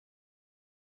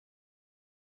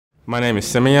My name is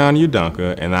Simeon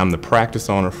Udunka, and I'm the practice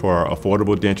owner for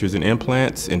Affordable Dentures and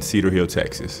Implants in Cedar Hill,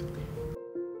 Texas.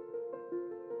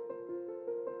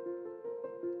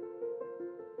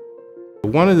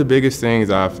 One of the biggest things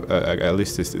at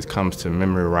least this comes to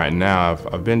memory right now,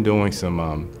 I've been doing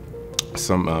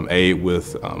some aid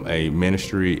with a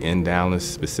ministry in Dallas,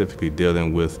 specifically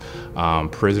dealing with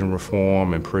prison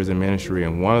reform and prison ministry.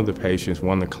 And one of the patients,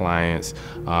 one of the clients,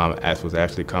 was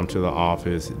actually come to the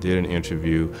office, did an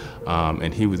interview,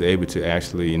 and he was able to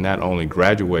actually not only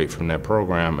graduate from that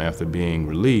program after being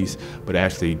released, but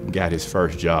actually got his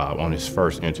first job on his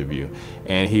first interview.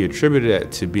 And he attributed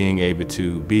that to being able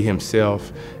to be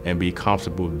himself and be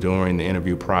comfortable during the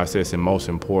interview process, and most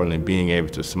importantly, being able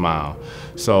to smile.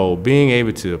 So being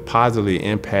able to positively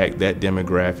impact that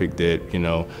demographic that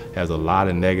has a lot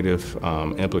of negative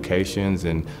implications,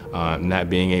 and not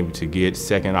being able to get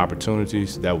second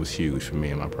opportunities, that was huge for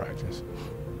me in my practice.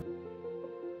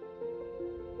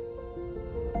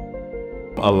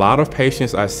 A lot of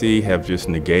patients I see have just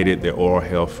negated their oral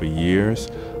health for years.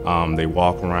 They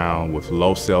walk around with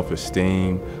low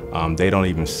self-esteem. They don't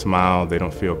even smile. They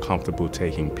don't feel comfortable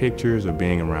taking pictures or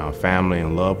being around family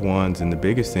and loved ones. And the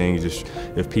biggest thing is just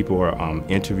if people are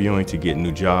interviewing to get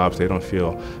new jobs, they don't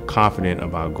feel confident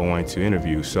about going to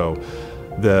interview. So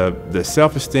the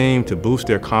self-esteem, to boost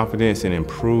their confidence and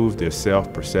improve their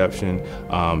self-perception,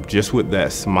 just with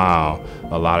that smile,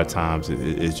 a lot of times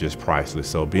it's just priceless.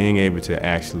 So being able to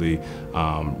actually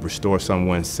restore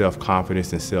someone's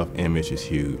self-confidence and self-image is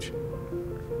huge.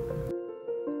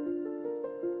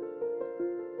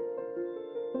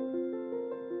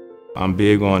 I'm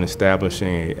big on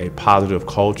establishing a positive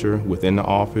culture within the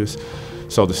office,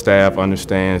 so the staff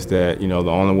understands that the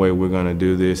only way we're going to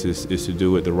do this is to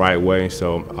do it the right way.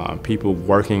 So people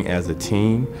working as a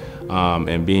team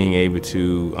and being able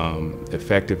to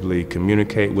effectively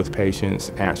communicate with patients,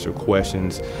 answer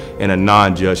questions in a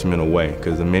non-judgmental way,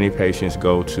 because many patients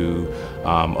go to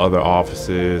other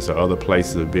offices or other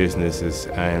places of businesses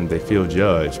and they feel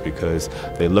judged because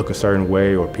they look a certain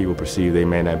way or people perceive they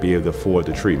may not be able to afford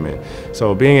the treatment.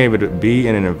 So being able to be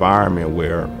in an environment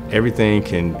where everything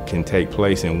can take place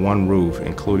in one roof,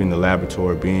 including the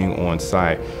laboratory being on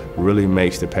site, really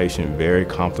makes the patient very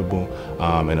comfortable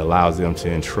and allows them to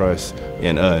entrust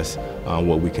in us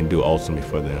what we can do ultimately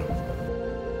for them.